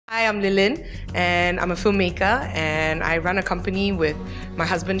Hi, I'm Li Lin, and I'm a filmmaker, and I run a company with my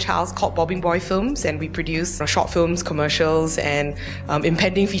husband Charles called Bobbing Boy Films, and we produce short films, commercials, and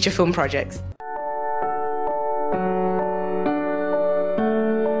impending feature film projects.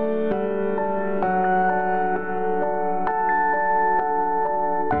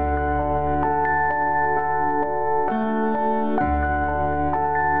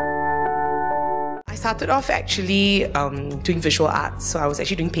 I started off actually doing visual arts, so I was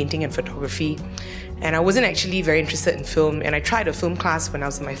actually doing painting and photography, and I wasn't actually very interested in film, and I tried a film class when I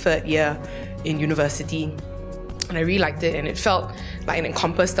was in my third year in university, and I really liked it, and it felt like it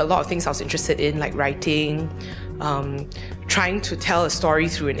encompassed a lot of things I was interested in, like writing, trying to tell a story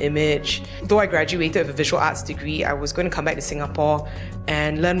through an image. Though I graduated with a visual arts degree, I was going to come back to Singapore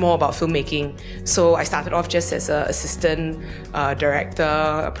and learn more about filmmaking. So I started off just as an assistant director,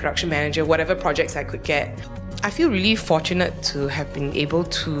 a production manager, whatever projects I could get. I feel really fortunate to have been able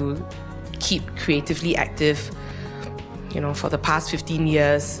to keep creatively active, for the past 15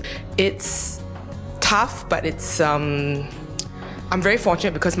 years. It's tough, but it's I'm very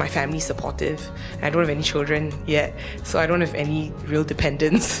fortunate because my family's supportive. I don't have any children yet, so I don't have any real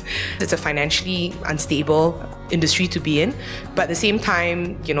dependents. It's a financially unstable industry to be in, but at the same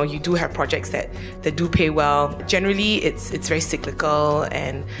time, you do have projects that do pay well. Generally, it's very cyclical,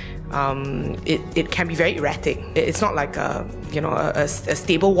 and it can be very erratic. It's not like a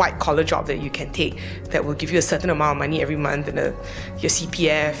stable white-collar job that you can take that will give you a certain amount of money every month and your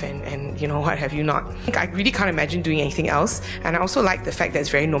CPF and what have you not. I really can't imagine doing anything else, and I also like the fact that it's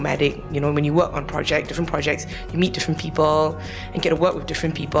very nomadic. When you work on different projects, you meet different people and get to work with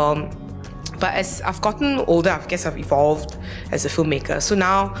different people. But as I've gotten older, I guess I've evolved as a filmmaker. So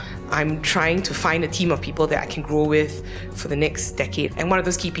now I'm trying to find a team of people that I can grow with for the next decade. And one of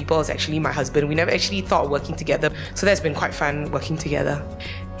those key people is actually my husband. We never actually thought of working together, so that's been quite fun working together.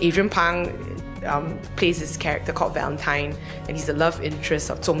 Adrian Pang plays this character called Valentine, and he's the love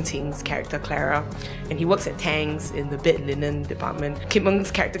interest of Zhong Qing's character Clara, and he works at Tang's in the bed linen department. Kim Ng's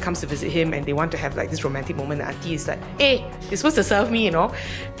character comes to visit him, and they want to have like this romantic moment. The auntie is like, "Hey, you're supposed to serve me," and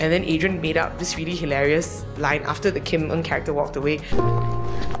then Adrian made up this really hilarious line after the Kim Ng character walked away.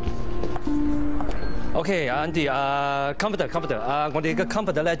 OK， Andy， comforter， 我哋嘅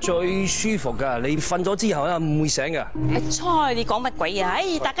comforter 咧最舒服噶，你瞓咗之後咧唔會醒㗎。猜你講乜鬼啊？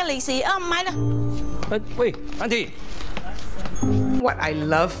大家利是啊，唔買啦。喂 ，Andy。What I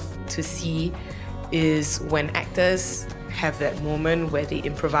love to see is when actors have that moment where they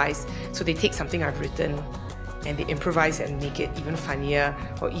improvise. So they take something I've written and they improvise and make it even funnier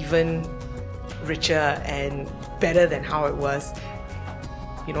or even richer and better than how it was.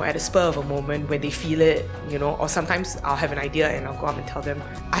 At a spur of a moment when they feel it, or sometimes I'll have an idea and I'll go up and tell them.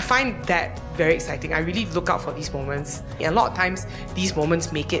 I find that very exciting. I really look out for these moments. And a lot of times, these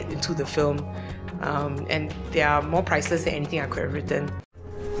moments make it into the film, and they are more priceless than anything I could have written.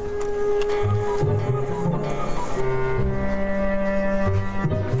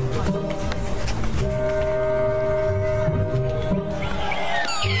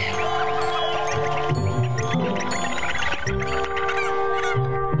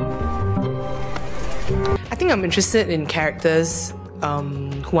 I think I'm interested in characters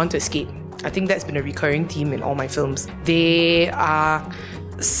who want to escape. I think that's been a recurring theme in all my films. They are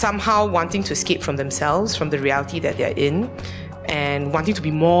somehow wanting to escape from themselves, from the reality that they're in, and wanting to be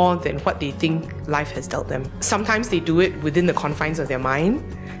more than what they think life has dealt them. Sometimes they do it within the confines of their mind.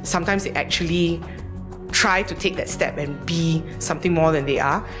 Sometimes they actually try to take that step and be something more than they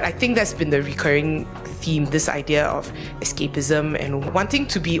are. I think that's been the recurring theme, this idea of escapism and wanting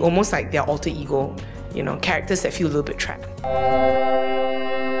to be almost like their alter ego. Characters that feel a little bit trapped.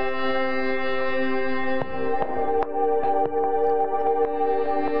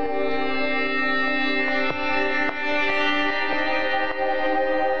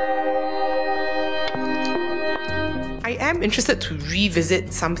 I am interested to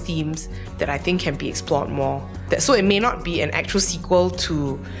revisit some themes that I think can be explored more. So it may not be an actual sequel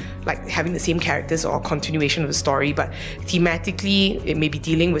to like having the same characters or continuation of the story, but thematically it may be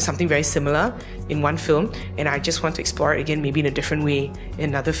dealing with something very similar in one film, and I just want to explore it again, maybe in a different way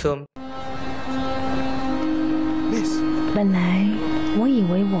in another film. Miss， 本来我以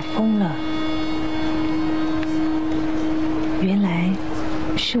为我疯了，原来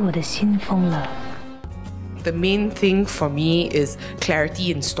是我的心疯了。The main thing for me is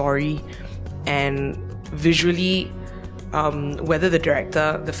clarity in story and visually, whether the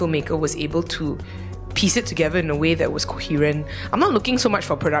director, the filmmaker, was able to piece it together in a way that was coherent. I'm not looking so much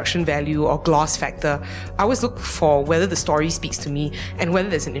for production value or gloss factor. I always look for whether the story speaks to me and whether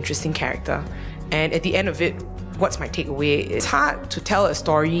there's an interesting character. And at the end of it, what's my takeaway? It's hard to tell a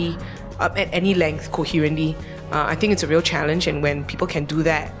story at any length coherently. I think it's a real challenge, and when people can do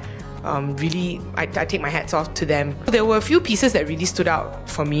that, really, I take my hats off to them. There were a few pieces that really stood out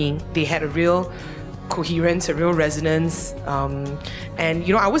for me. They had a real coherence, a real resonance, and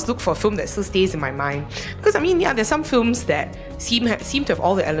I always look for a film that still stays in my mind, because there's some films that seem to have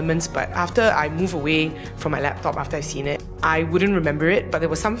all the elements, but after I move away from my laptop after I've seen it, I wouldn't remember it. But there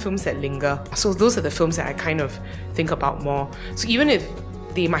were some films that linger, so those are the films that I kind of think about more. So even if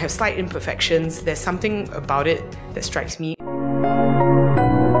they might have slight imperfections, there's something about it that strikes me.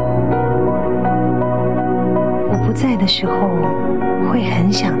 我不在的时候，会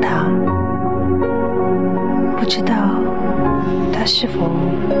很想他。 不知道他是否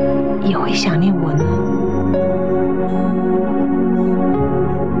也会想念我呢？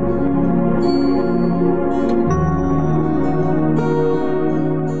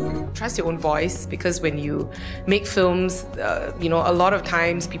 Trust your own voice, because when you make films, a lot of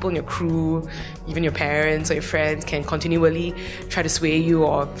times people in your crew, even your parents or your friends, can continually try to sway you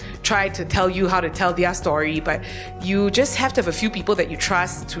or try to tell you how to tell their story. But you just have to have a few people that you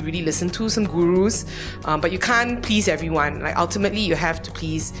trust to really listen to, some gurus. But you can't please everyone. Like, ultimately, you have to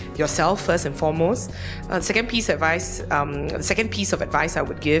please yourself first and foremost. The second piece of advice I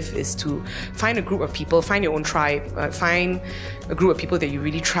would give is to find a group of people, find your own tribe, find a group of people that you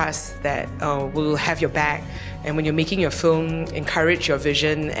really trust, that will have your back, and when you're making your film, encourage your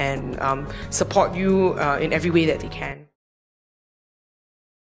vision and support you in every way that they can.